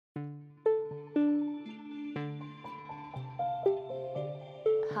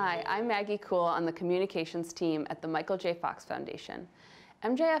Hi, I'm Maggie Kuhl on the communications team at the Michael J. Fox Foundation.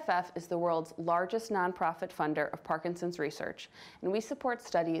 MJFF is the world's largest nonprofit funder of Parkinson's research, and we support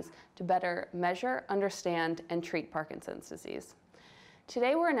studies to better measure, understand, and treat Parkinson's disease.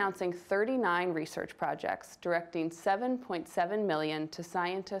 Today we're announcing 39 research projects directing $7.7 million to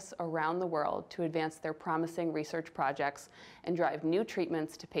scientists around the world to advance their promising research projects and drive new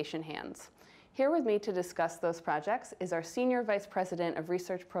treatments to patient hands. Here with me to discuss those projects is our Senior Vice President of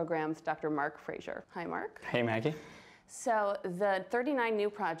Research Programs, Dr. Mark Fraiser. Hi, Mark. Hey, Maggie. So the 39 new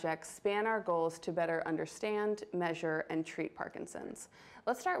projects span our goals to better understand, measure, and treat Parkinson's.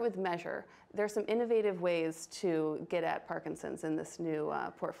 Let's start with measure. There's some innovative ways to get at Parkinson's in this new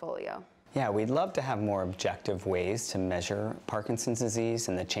portfolio. Yeah, we'd love to have more objective ways to measure Parkinson's disease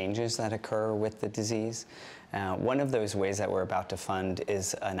and the changes that occur with the disease. One of those ways that we're about to fund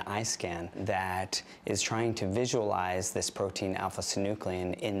is an eye scan that is trying to visualize this protein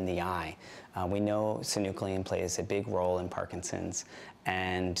alpha-synuclein in the eye. We know synuclein plays a big role in Parkinson's,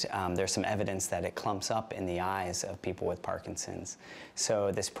 and there's some evidence that it clumps up in the eyes of people with Parkinson's.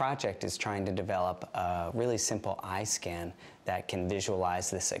 So this project is trying to develop a really simple eye scan that can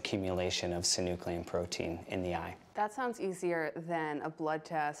visualize this accumulation of synuclein protein in the eye. That sounds easier than a blood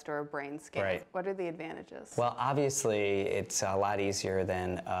test or a brain scan. Right. What are the advantages? Well, obviously, it's a lot easier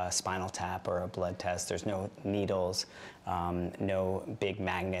than a spinal tap or a blood test. There's no needles, no big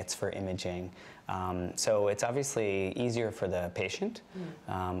magnets for imaging. So it's obviously easier for the patient.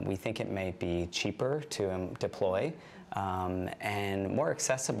 We think it may be cheaper to deploy and more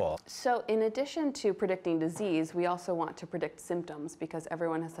accessible. So in addition to predicting disease, we also want to predict symptoms because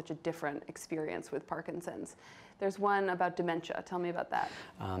everyone has such a different experience with Parkinson's. There's one about dementia. Tell me about that.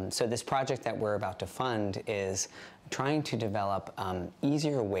 So this project that we're about to fund is trying to develop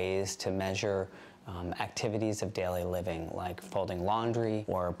easier ways to measure activities of daily living, like folding laundry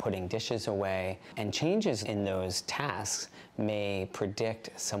or putting dishes away. And changes in those tasks may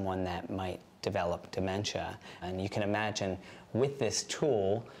predict someone that might develop dementia. And you can imagine with this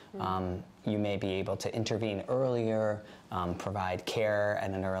tool, you may be able to intervene earlier, provide care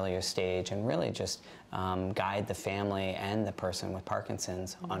at an earlier stage, and really just guide the family and the person with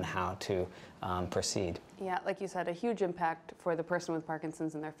Parkinson's on how to proceed. Yeah, like you said, a huge impact for the person with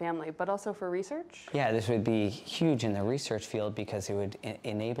Parkinson's and their family, but also for research? Yeah, this would be huge in the research field because it would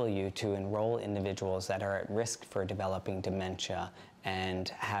enable you to enroll individuals that are at risk for developing dementia and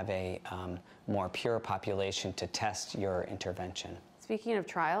have a more pure population to test your intervention. Speaking of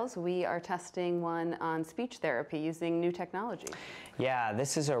trials, we are testing one on speech therapy using new technology. Yeah,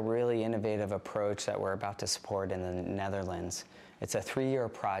 this is a really innovative approach that we're about to support in the Netherlands. It's a 3-year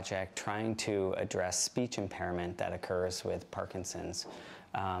project trying to address speech impairment that occurs with Parkinson's.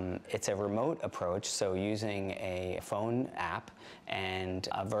 It's a remote approach, so using a phone app and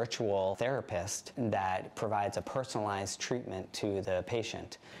a virtual therapist that provides a personalized treatment to the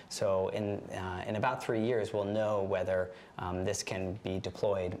patient. So in about 3 years, we'll know whether this can be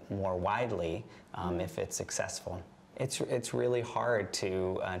deployed more widely if it's successful. It's really hard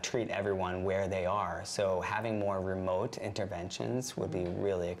to treat everyone where they are, so having more remote interventions would be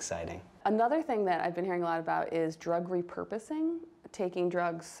really exciting. Another thing that I've been hearing a lot about is drug repurposing, taking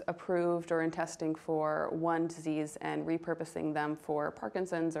drugs approved or in testing for one disease and repurposing them for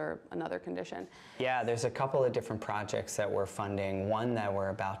Parkinson's or another condition. Yeah, there's a couple of different projects that we're funding. One that we're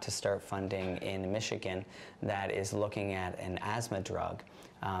about to start funding in Michigan that is looking at an asthma drug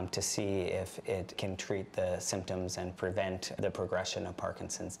to see if it can treat the symptoms and prevent the progression of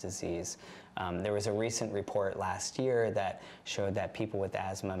Parkinson's disease. There was a recent report last year that showed that people with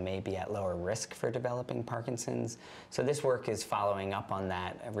asthma may be at lower risk for developing Parkinson's. So this work is following up on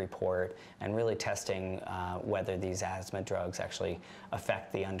that report and really testing whether these asthma drugs actually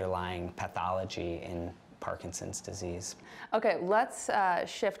affect the underlying pathology in Parkinson's disease. Okay, let's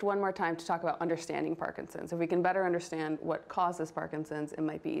shift one more time to talk about understanding Parkinson's. If we can better understand what causes Parkinson's, it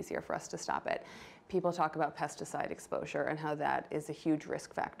might be easier for us to stop it. People talk about pesticide exposure and how that is a huge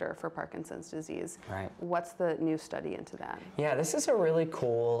risk factor for Parkinson's disease. Right. What's the new study into that? Yeah, this is a really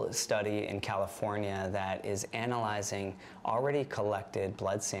cool study in California that is analyzing already collected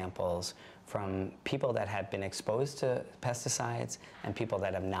blood samples from people that have been exposed to pesticides and people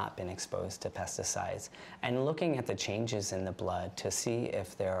that have not been exposed to pesticides, and looking at the changes in the blood to see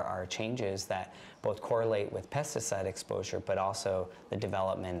if there are changes that both correlate with pesticide exposure but also the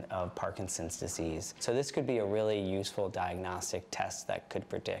development of Parkinson's disease. So this could be a really useful diagnostic test that could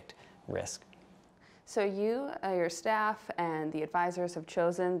predict risk. So you, your staff, and the advisors have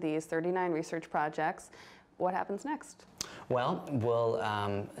chosen these 39 research projects. What happens next? Well,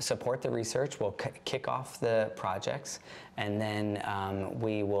 we'll support the research, we'll kick off the projects, and then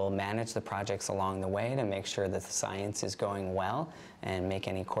we will manage the projects along the way to make sure that the science is going well and make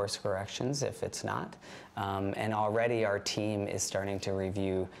any course corrections if it's not. And already our team is starting to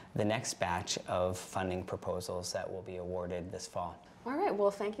review the next batch of funding proposals that will be awarded this fall. All right, well,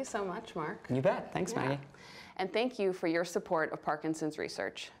 thank you so much, Mark. You bet. Thanks, Maggie. And thank you for your support of Parkinson's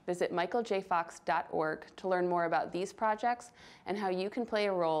research. Visit michaeljfox.org to learn more about these projects and how you can play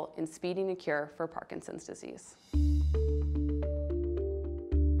a role in speeding a cure for Parkinson's disease.